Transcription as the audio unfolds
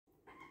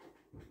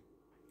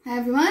Hi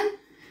everyone,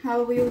 how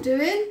are we all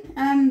doing?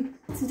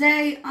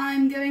 Today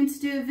I'm going to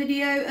do a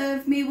video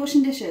of me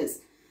washing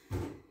dishes.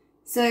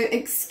 So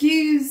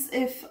excuse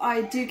if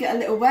I do get a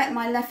little wet,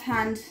 my left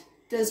hand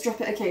does drop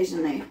it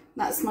occasionally.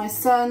 That's my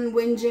son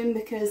whinging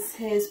because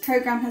his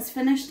program has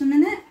finished a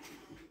minute.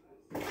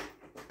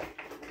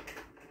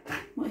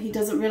 What he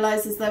doesn't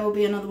realise is there will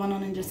be another one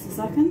on in just a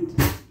second.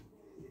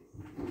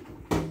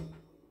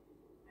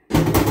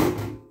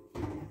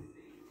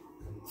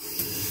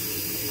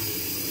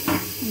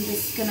 I'm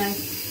just going to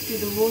do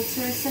the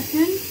water a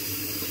second.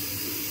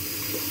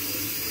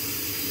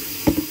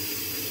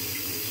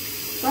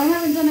 So I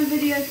haven't done a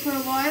video for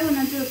a while and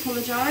I do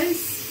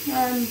apologise.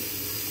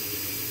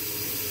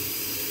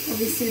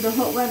 Obviously the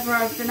hot weather,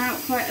 I've been out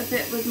quite a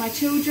bit with my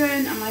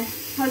children and my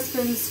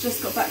husband's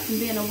just got back from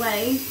being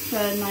away for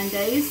 9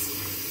 days.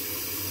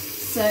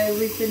 So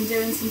we've been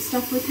doing some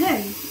stuff with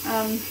him.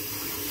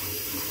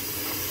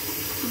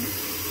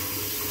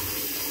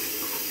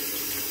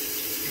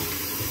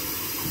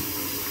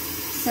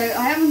 So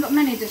I haven't got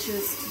many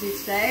dishes to do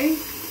today.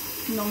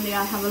 Normally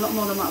I have a lot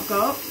more than what I've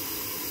got.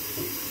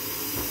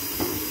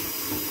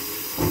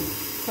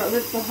 But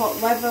with the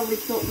hot weather we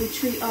thought we'd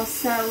treat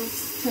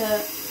ourselves to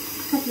a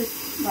couple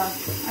of, well,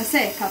 I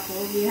say a couple,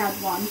 we had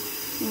one.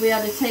 We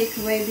had a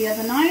takeaway the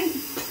other night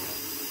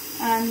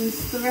and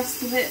the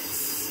rest of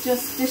it's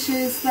just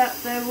dishes that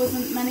there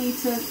wasn't many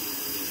to,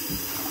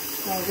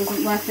 well, it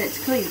wasn't worth it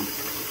to clean.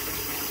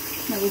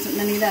 There wasn't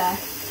many there.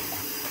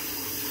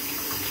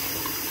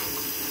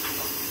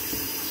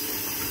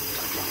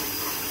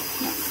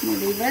 That's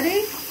nearly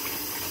ready.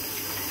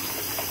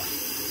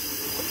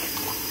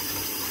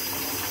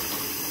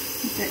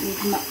 You don't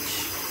need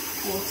much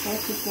water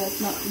because there's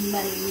not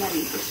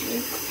many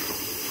dishes.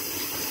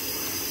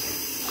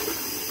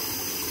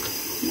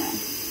 No.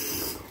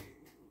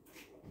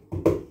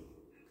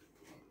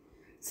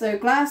 So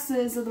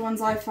glasses are the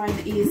ones I find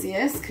the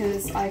easiest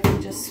because I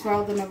can just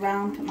swirl them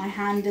around, put my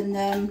hand in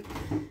them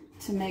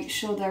to make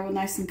sure they're all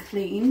nice and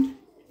clean.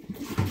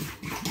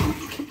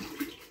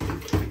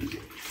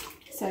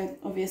 So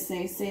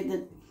obviously see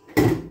the,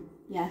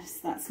 yes,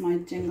 that's my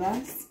gin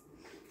glass.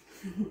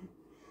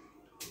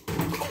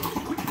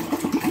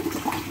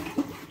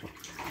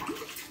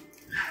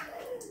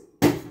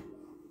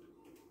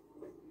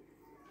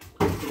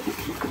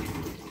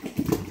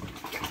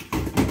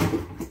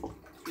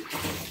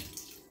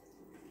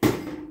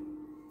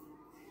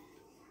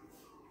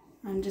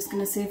 I'm just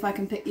going to see if I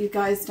can pick you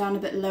guys down a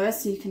bit lower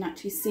so you can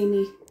actually see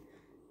me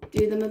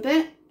do them a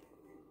bit.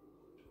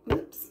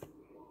 Whoops.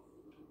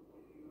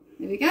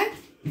 There we go.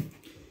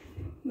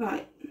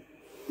 Right,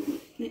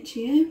 niche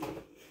here.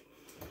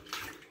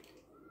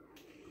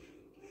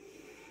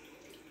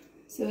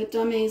 So with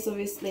dummies,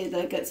 obviously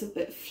there gets a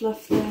bit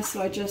fluff there,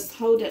 so I just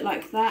hold it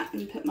like that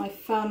and put my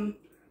thumb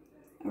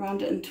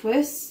around it and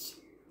twist.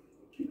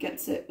 It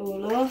gets it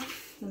all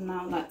off, and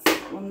now that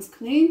one's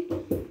clean.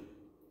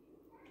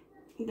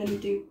 I'm going to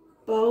do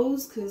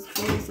bowls, because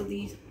bowls are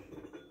these,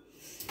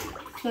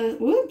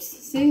 whoops,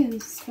 see, I'm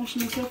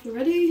splashing myself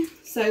already.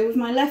 So with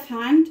my left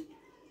hand,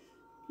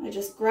 I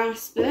just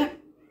grasp it,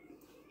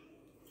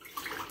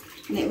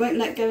 and it won't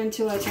let go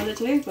until I tell it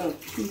to, but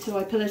until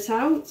I pull it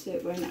out, so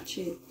it won't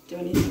actually do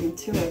anything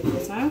until I pull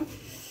it out.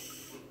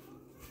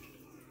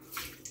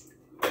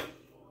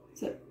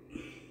 So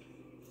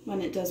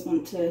when it does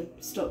want to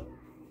stop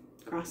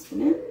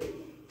grasping it,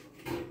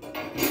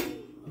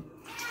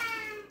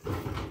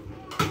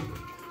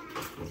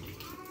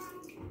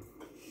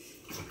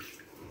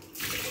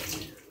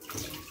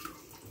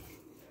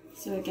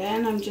 so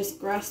again I'm just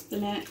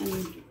grasping it,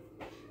 and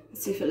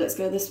let's see if it lets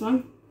go of this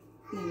one.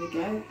 There we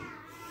go.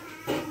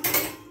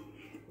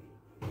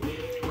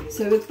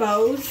 So with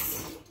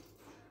bowls,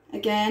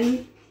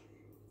 again,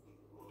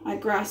 I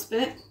grasp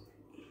it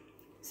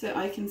so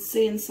I can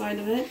see inside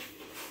of it.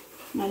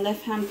 My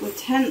left hand will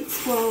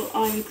tense while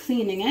I'm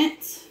cleaning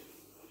it,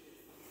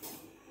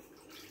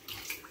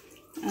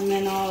 and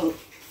then I'll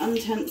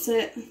untense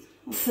it.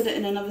 I'll put it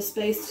in another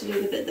space to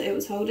do the bit that it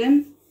was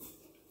holding.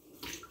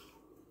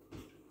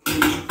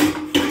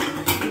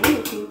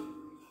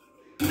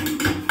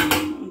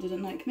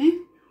 Didn't like me.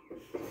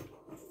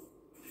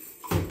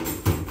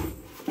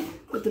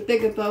 With the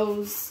bigger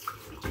bowls,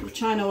 the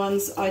china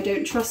ones, I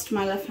don't trust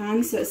my left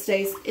hand, so it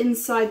stays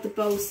inside the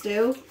bowl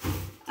still,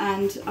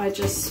 and I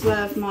just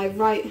swerve my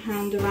right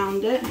hand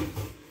around it.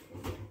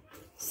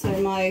 So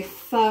my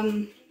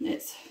thumb,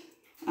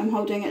 I'm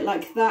holding it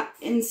like that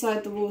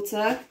inside the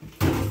water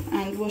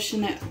and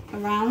washing it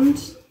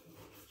around.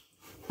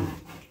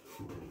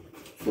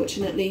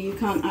 Fortunately you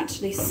can't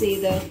actually see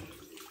the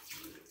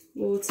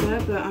water,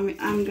 but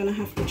I'm going to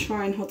have to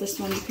try and hold this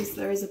one because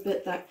there is a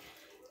bit that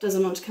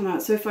doesn't want to come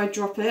out. So if I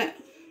drop it,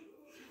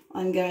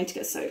 I'm going to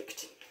get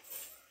soaked.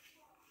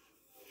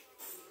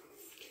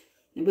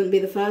 It wouldn't be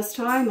the first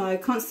time. I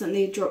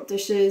constantly drop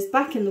dishes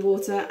back in the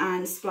water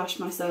and splash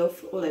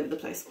myself all over the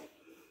place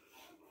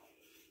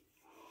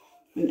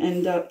and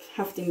end up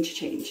having to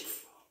change.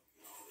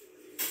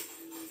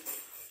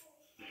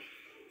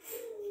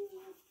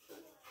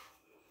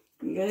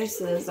 There we go,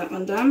 so there's that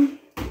one done.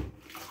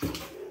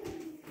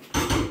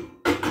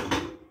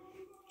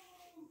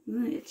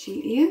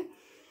 cheatier.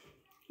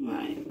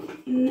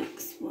 Right,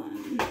 next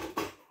one.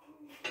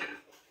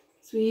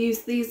 So we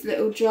use these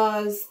little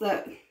jars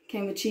that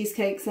came with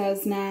cheesecakes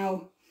as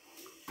now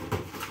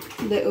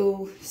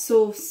little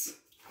sauce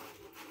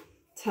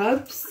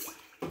tubs.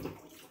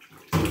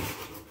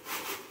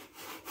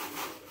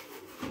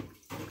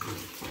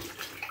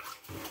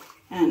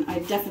 And I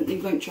definitely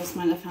won't trust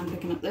my left hand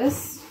picking up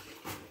this.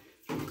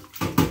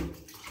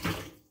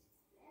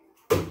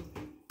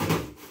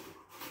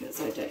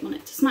 Because I don't want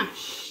it to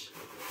smash.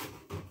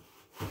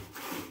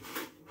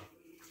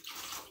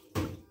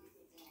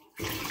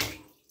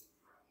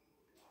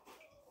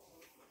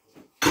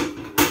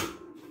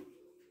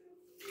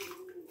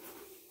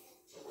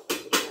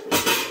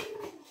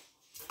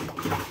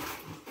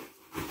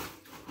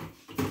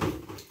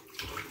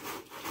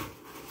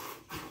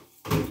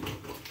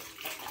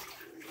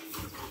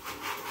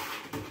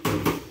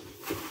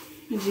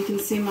 As you can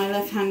see, my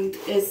left hand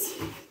is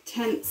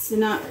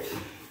tensing up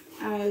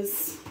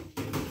as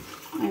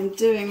I'm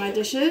doing my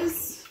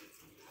dishes,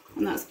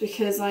 and that's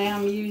because I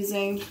am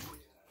using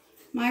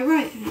my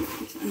right hand,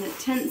 and it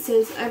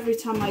tenses every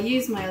time I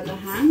use my other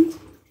hand.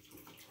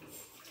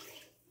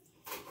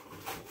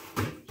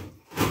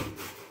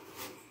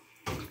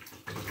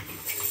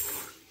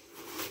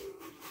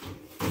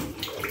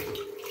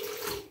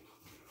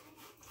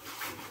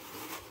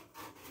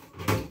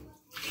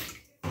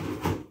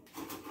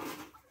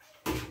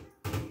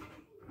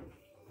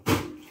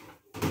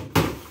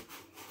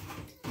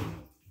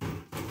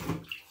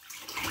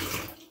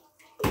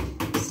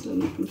 Still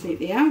not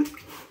completely out.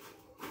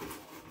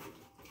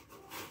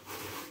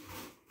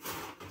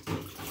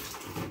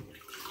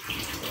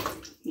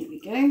 There we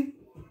go.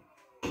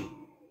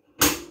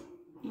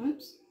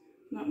 Oops,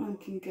 that one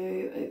can go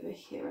over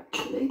here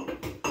actually.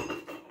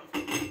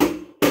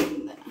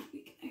 And there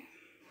we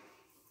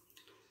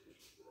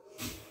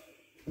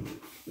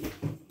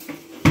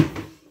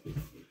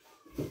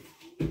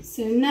go.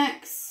 So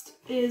next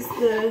is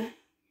the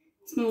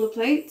smaller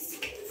plates.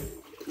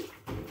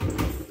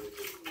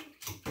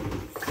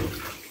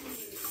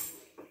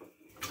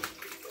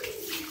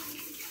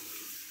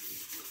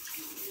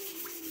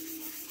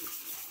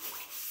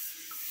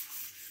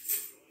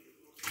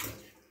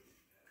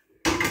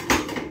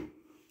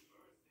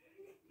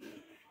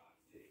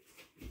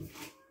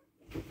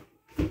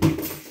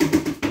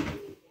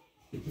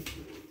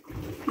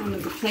 One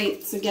of the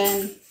plates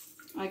again,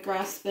 I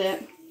grasp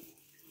it,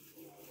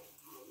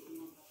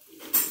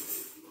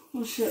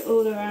 wash it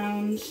all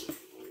around,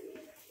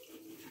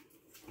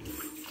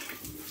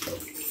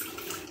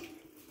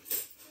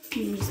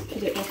 and just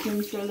put it back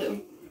in for a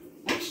little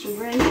extra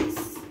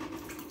rinse.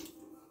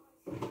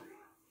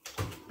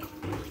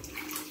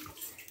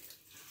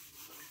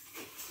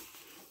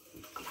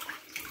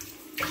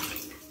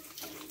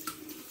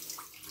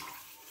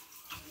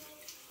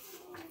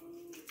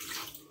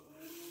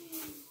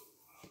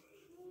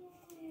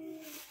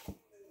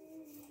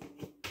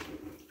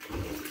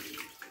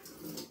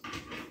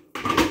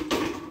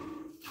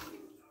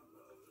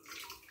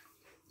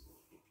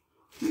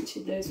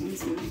 Actually, those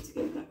ones might have to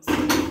go that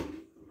side.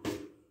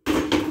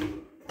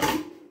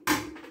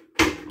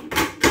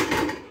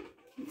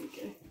 There we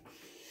go.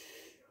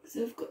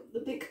 So I've got the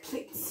big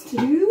plates to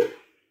do.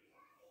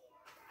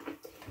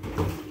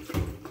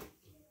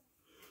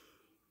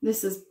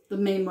 This is the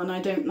main one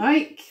I don't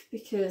like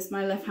because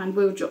my left hand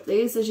will drop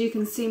these. As you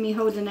can see me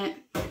holding it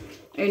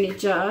only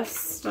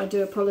just. I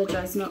do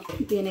apologise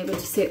not being able to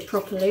see it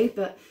properly,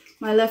 but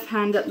my left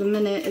hand at the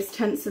minute is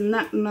tensing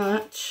that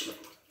much.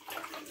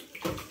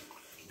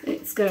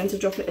 It's going to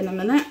drop it in a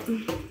minute.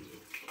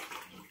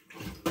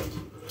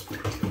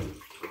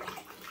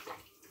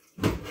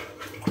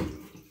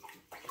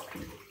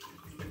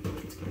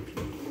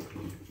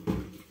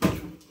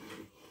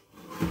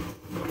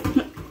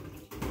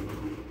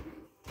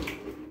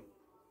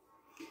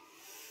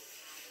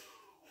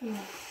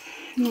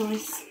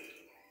 Nice.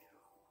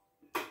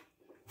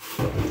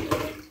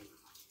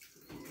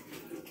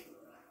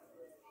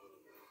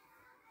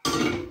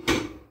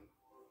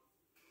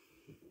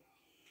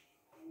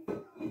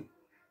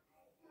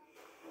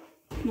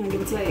 I'm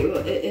going to tell you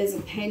what, it is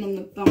a pain in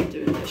the bum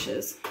doing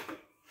dishes.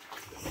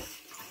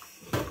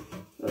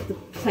 Well, the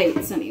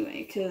plates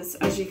anyway, because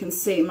as you can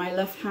see my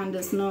left hand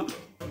is not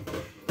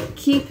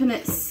keeping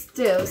it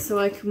still so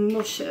I can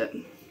wash it.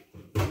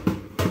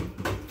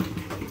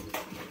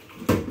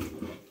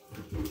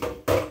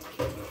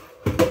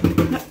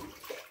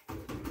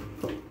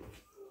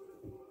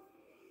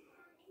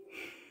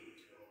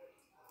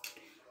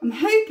 I'm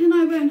hoping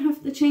I won't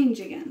have to change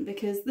again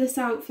because this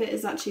outfit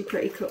is actually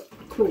pretty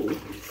cool.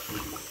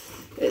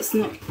 It's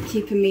not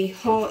keeping me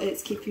hot,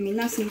 it's keeping me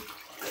nice and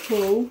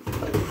cool.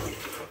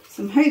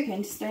 So I'm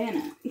hoping to stay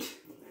in it.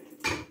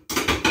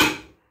 I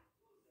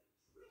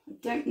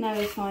don't know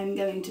if I'm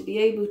going to be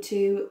able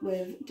to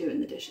with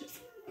doing the dishes.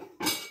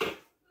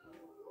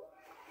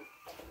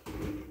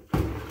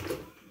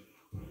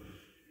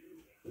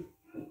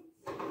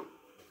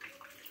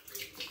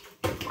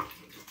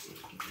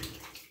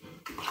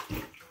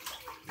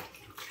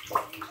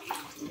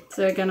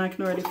 So again, I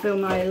can already feel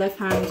my left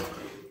hand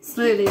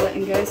slowly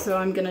letting go, so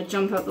I'm going to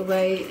jump out the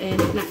way in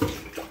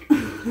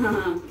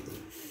now.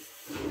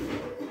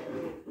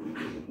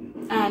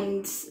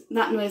 And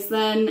that noise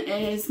then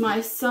is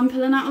my son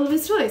pulling out all of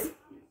his toys.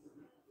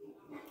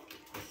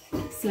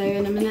 So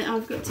in a minute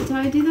I've got to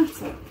tidy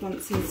that up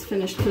once he's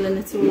finished pulling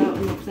it all out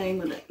and not playing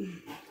with it.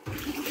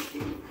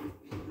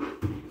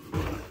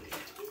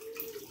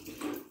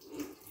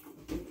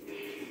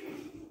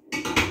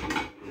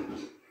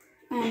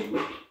 And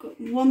we've got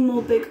one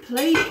more big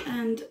plate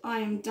and I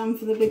am done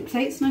for the big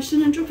plates, and I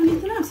shouldn't drop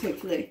anything else,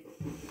 hopefully.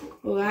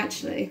 Or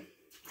actually,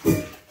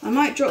 I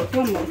might drop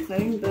one more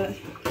thing, but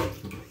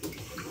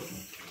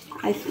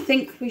I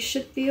think we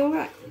should be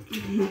alright.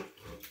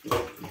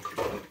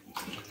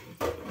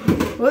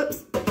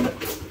 Whoops.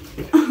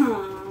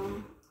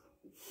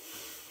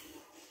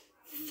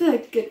 For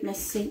goodness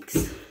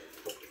sakes.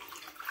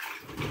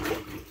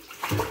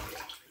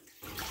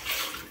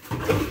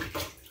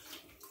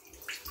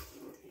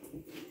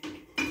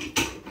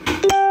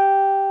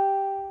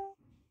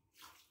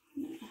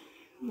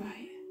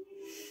 Right.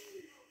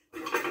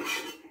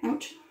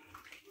 Ouch.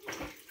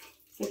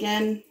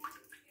 Again,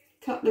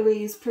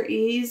 cutlery is pretty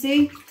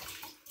easy.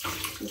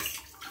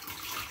 Just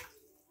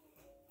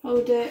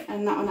hold it,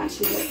 and that one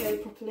actually won't go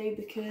properly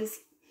because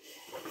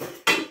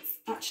it's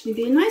actually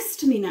being nice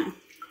to me now.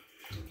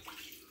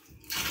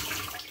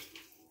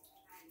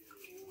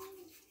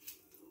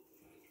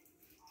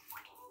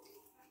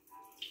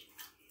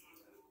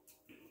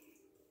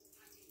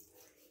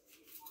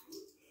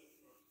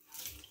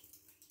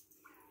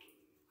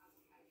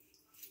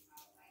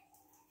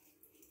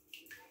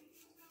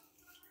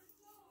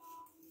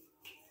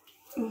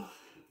 Oh.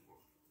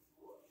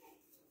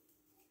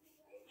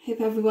 Hope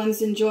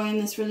everyone's enjoying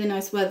this really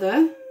nice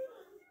weather.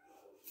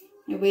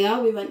 Here we are,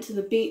 we went to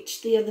the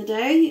beach the other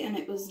day and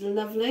it was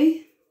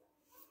lovely.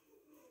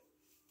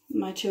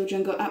 My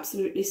children got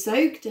absolutely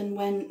soaked and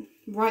went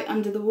right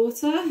under the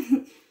water.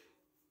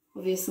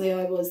 Obviously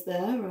I was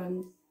there,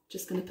 I'm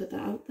just going to put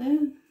that out there.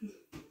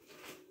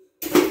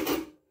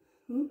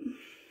 Ooh.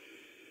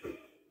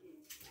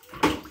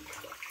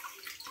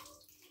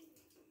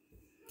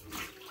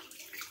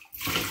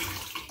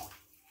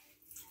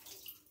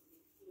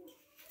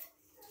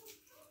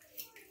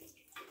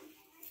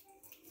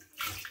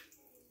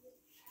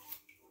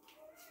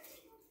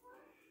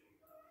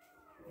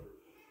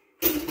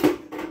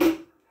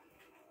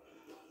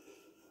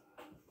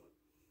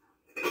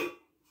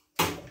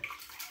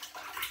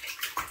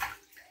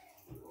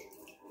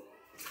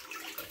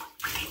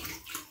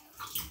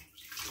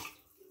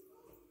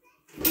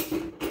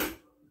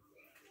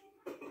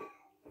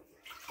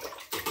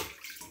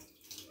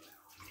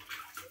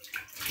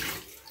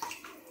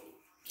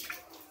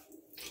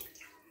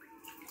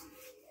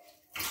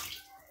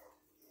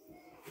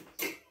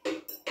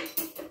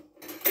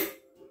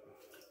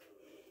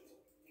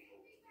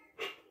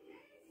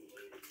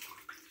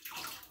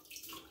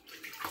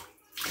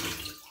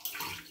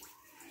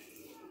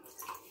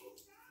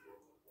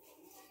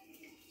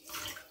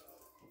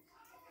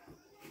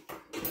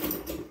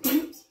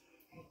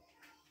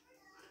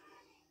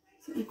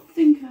 I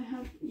think I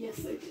have,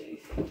 yes I do.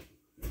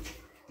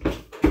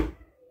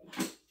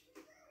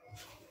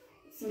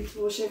 Some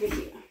to wash over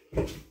here.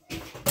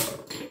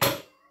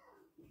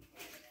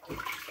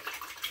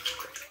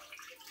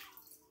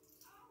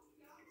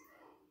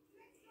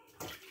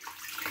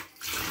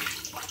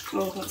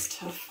 Oh, that's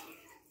tough.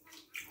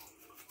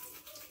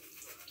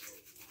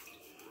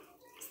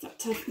 Is that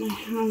tough? My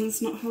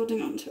hand's not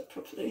holding on to it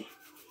properly.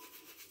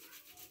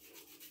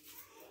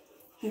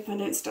 Hope I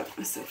don't stab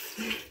myself.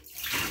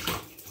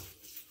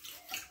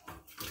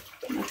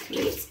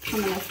 Luckily it's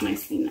coming off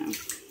nicely now.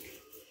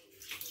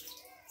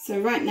 So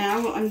right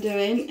now what I'm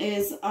doing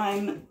is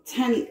I'm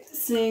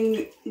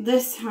tensing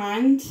this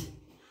hand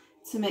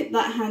to make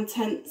that hand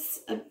tense,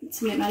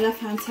 to make my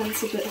left hand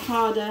tense a bit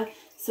harder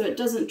so it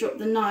doesn't drop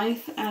the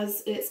knife,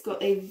 as it's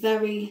got a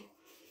very,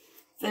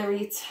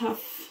 very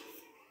tough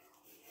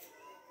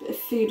bit of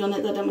food on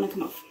it that I don't want to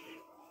come off.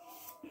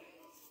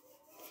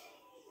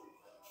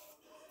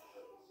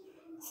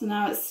 So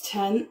now it's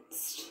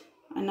tensed.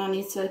 I now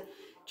need to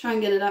try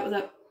and get it out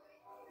without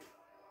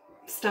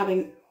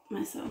stabbing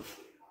myself.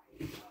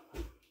 There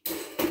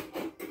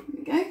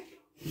we go.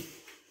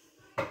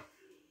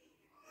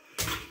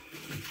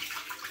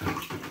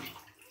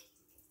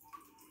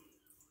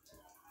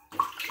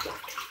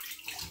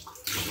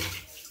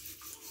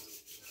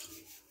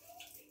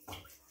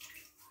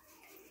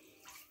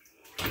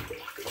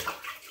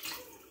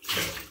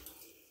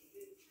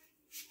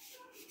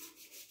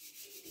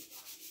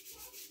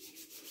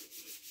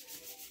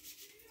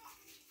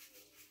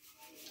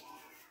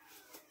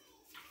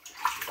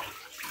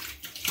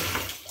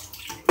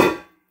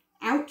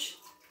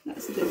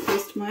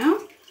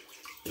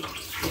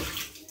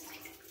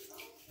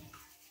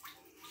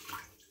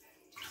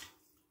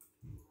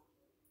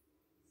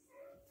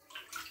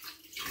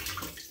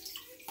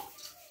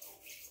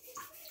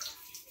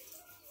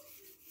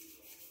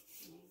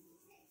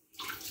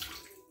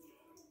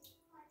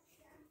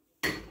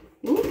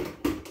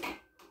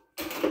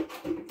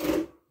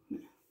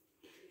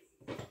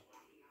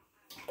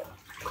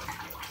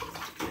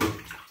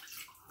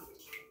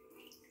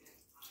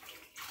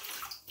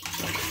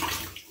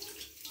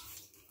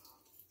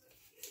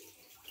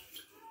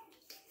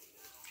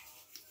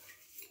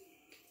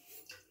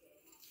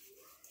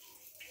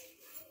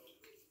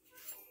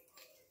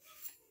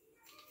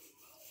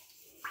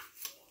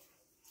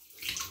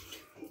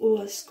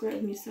 Oh, I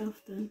squirted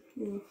myself then.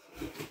 Ooh.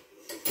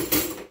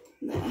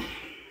 There.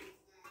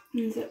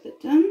 Is that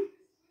bit done?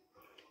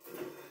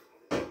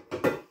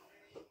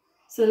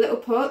 So little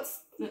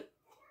pots.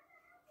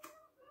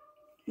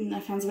 And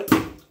their hands a bit.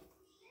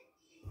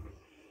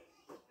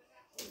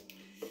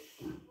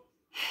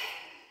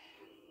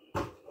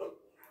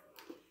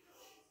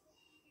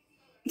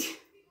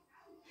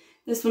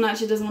 This one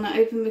actually doesn't want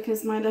to open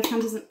because my left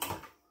hand isn't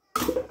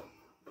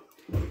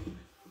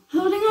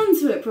holding on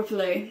to it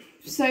properly.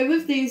 So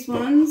with these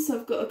ones,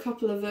 I've got a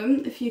couple of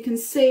them. If you can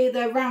see,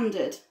 they're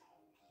rounded.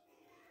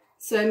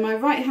 So my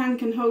right hand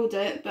can hold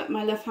it, but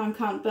my left hand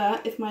can't.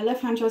 But if my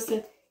left hand tries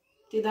to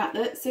do that,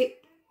 let's see,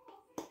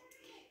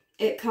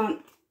 it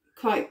can't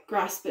quite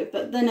grasp it.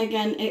 But then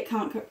again, it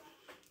can't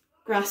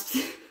grasp.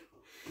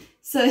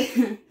 So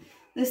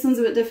this one's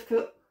a bit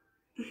difficult.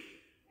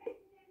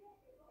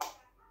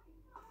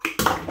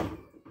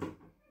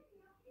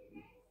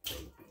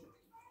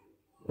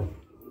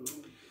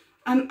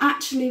 I'm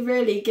actually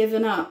really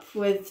giving up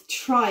with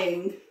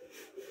trying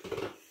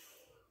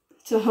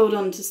to hold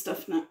on to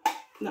stuff now.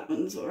 That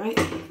one's alright.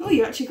 Oh,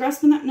 you're actually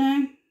grasping that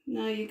now?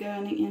 No, you go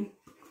on, ain't you?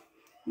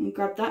 And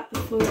grab that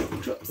before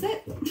it drops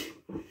it.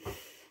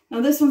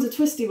 Now this one's a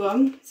twisty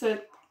one, so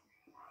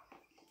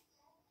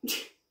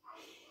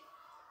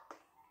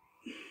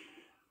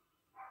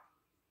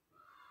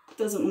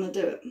doesn't want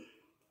to do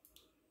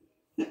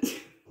it.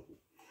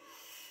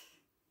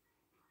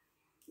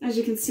 As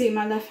you can see,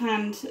 my left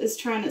hand is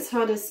trying its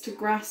hardest to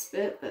grasp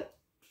it, but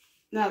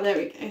now there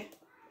we go.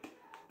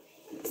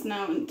 It's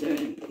now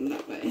doing it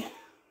that way.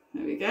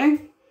 There we go.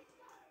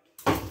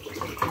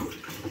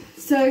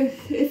 So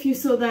if you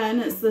saw then,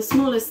 it's the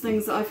smallest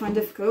things that I find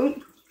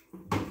difficult.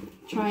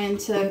 Trying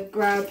to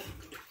grab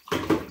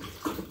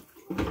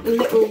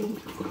little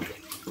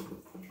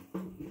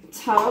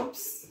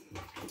tubs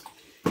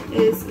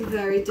is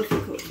very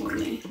difficult for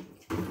me.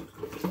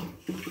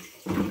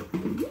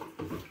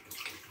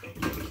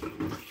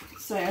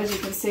 So as you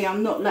can see,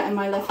 I'm not letting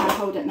my left hand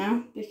hold it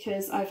now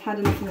because I've had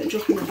enough of it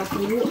dropping it back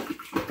in the water.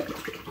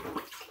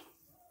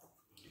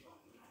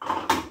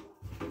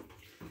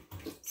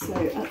 So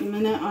at the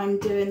minute I'm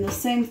doing the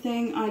same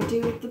thing I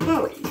do with the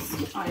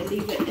bowls. I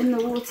leave it in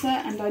the water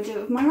and I do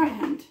it with my right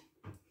hand.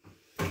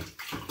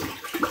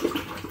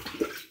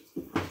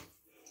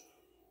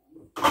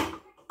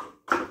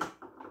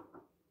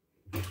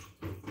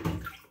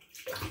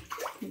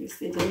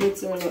 Obviously the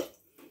lids are a lot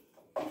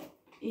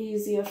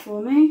easier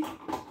for me.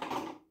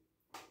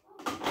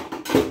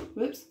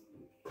 Whoops.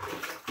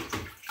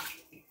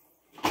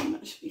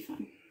 That should be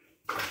fine.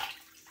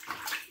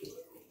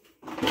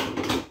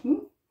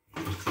 Ooh.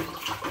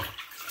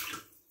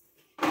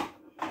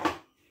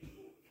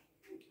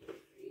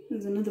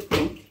 There's another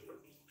ball.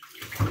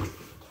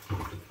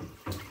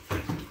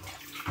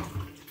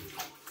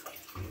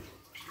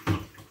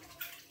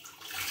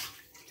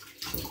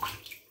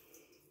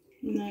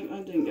 No,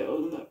 I didn't get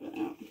all of that bit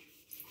out.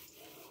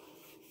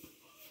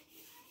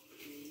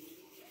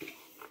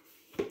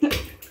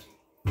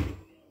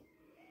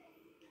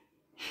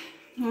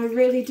 I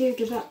really do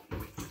give up.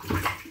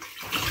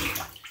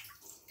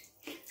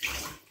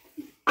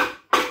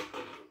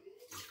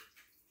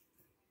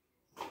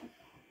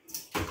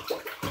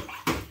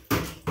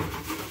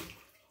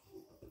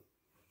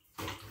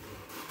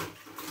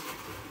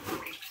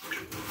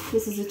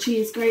 This is a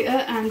cheese grater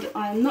and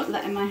I'm not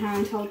letting my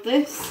hand hold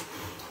this,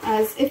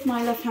 as if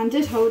my left hand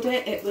did hold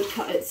it, it would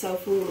cut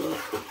itself all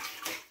up.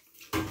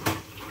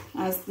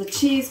 As the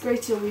cheese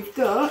grater we've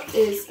got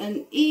is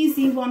an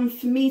easy one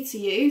for me to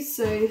use,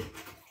 so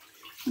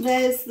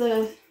there's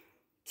the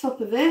top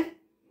of it,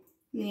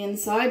 the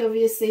inside.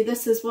 Obviously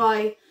this is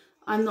why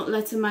I'm not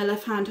letting my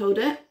left hand hold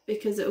it,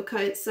 because it will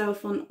cut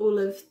itself on all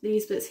of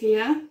these bits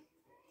here.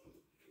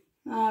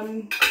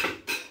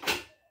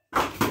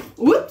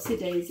 Whoopsie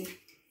daisy.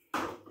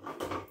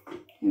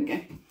 Here we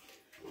go.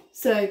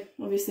 So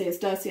obviously it's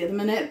dirty at the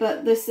minute,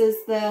 but this is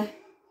the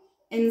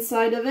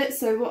inside of it.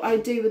 So what I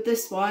do with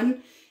this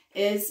one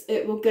is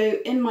it will go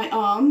in my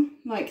arm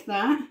like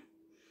that,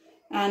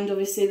 and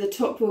obviously the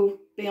top will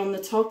be on the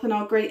top, and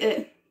I'll grate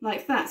it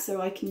like that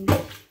so I can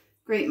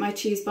grate my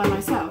cheese by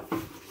myself.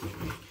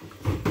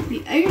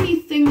 The only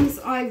things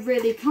I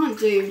really can't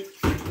do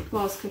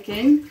whilst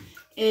cooking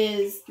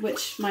is,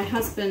 which my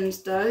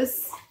husband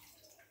does,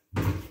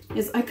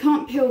 is I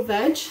can't peel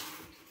veg.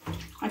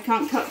 I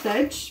can't cut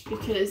veg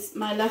because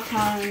my left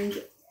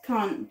hand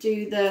can't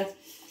do the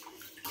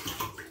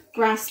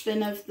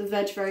grasping of the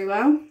veg very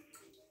well,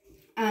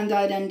 and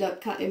I'd end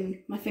up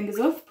cutting my fingers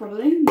off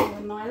probably, more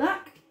than my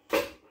luck.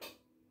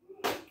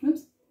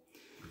 Oops.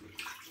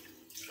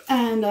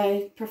 And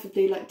I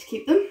preferably like to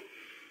keep them.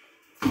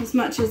 As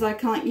much as I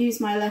can't use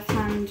my left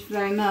hand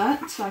very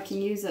much, I can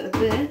use it a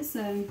bit,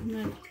 so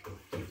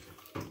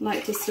I'd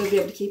like to still be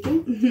able to keep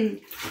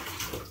it.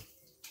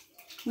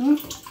 Oh.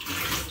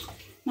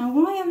 Now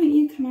why haven't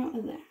you come out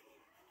of there?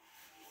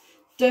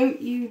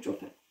 Don't you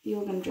drop it.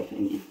 You're going to drop it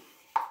in here.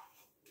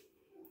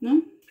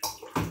 No?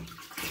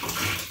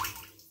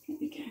 There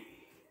we go.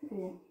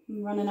 Oh,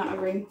 I'm running out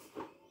of room.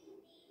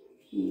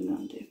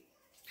 That'll do.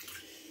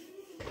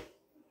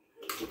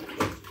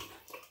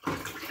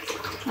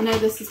 I know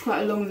this is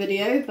quite a long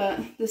video, but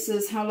this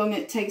is how long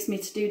it takes me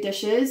to do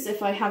dishes.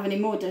 If I have any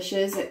more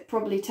dishes, it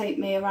probably take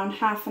me around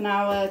half an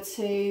hour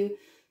to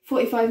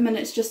 45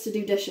 minutes just to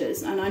do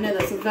dishes, and I know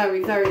that's a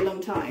very, very long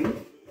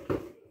time.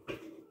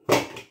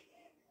 But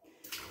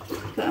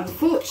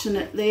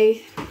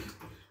unfortunately,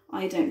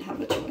 I don't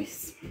have a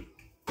choice.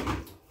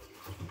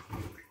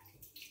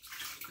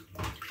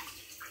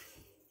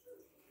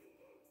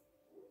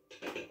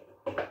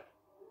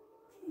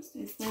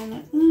 Stays there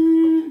like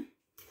that.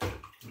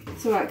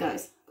 It's alright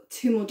guys, I've got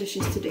 2 more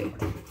dishes to do.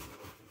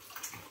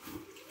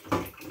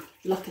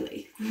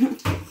 Luckily.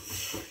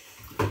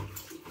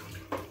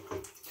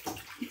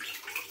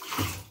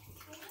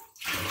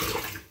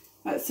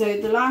 Right,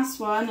 so the last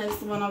one is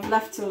the one I've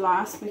left till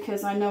last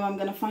because I know I'm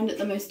going to find it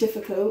the most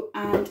difficult,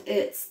 and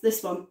it's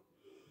this one.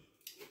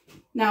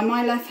 Now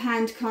my left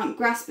hand can't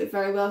grasp it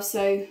very well,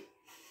 so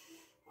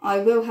I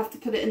will have to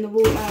put it in the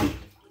water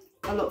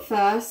a lot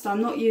first.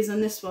 I'm not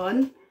using this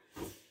one.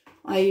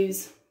 I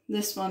use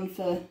this one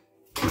for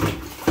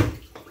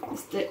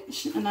this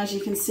dish, and as you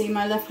can see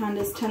my left hand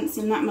is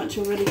tensing that much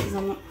already because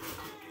I'm not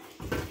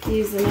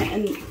using it,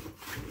 and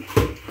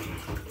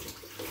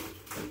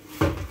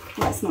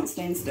well, it's not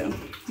staying still.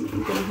 I'm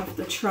going to have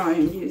to try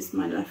and use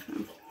my left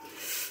hand.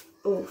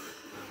 Oh,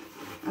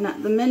 and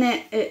at the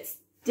minute it's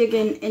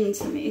digging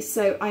into me,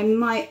 so I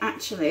might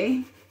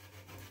actually,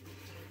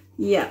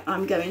 yeah,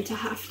 I'm going to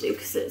have to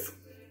because it's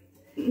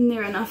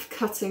near enough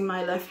cutting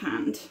my left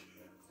hand.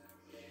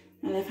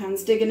 My left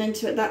hand's digging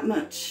into it that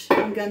much.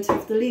 I'm going to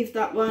have to leave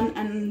that one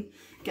and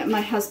get my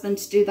husband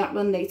to do that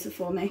one later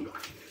for me.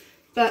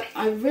 But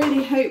I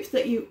really hope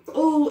that you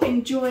all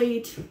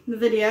enjoyed the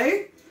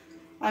video.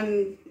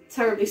 I'm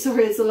terribly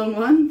sorry it's a long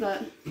one,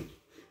 but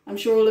I'm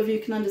sure all of you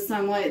can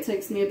understand why it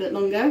takes me a bit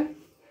longer.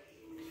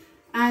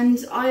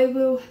 And I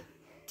will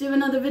do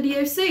another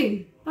video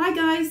soon. Bye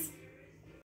guys!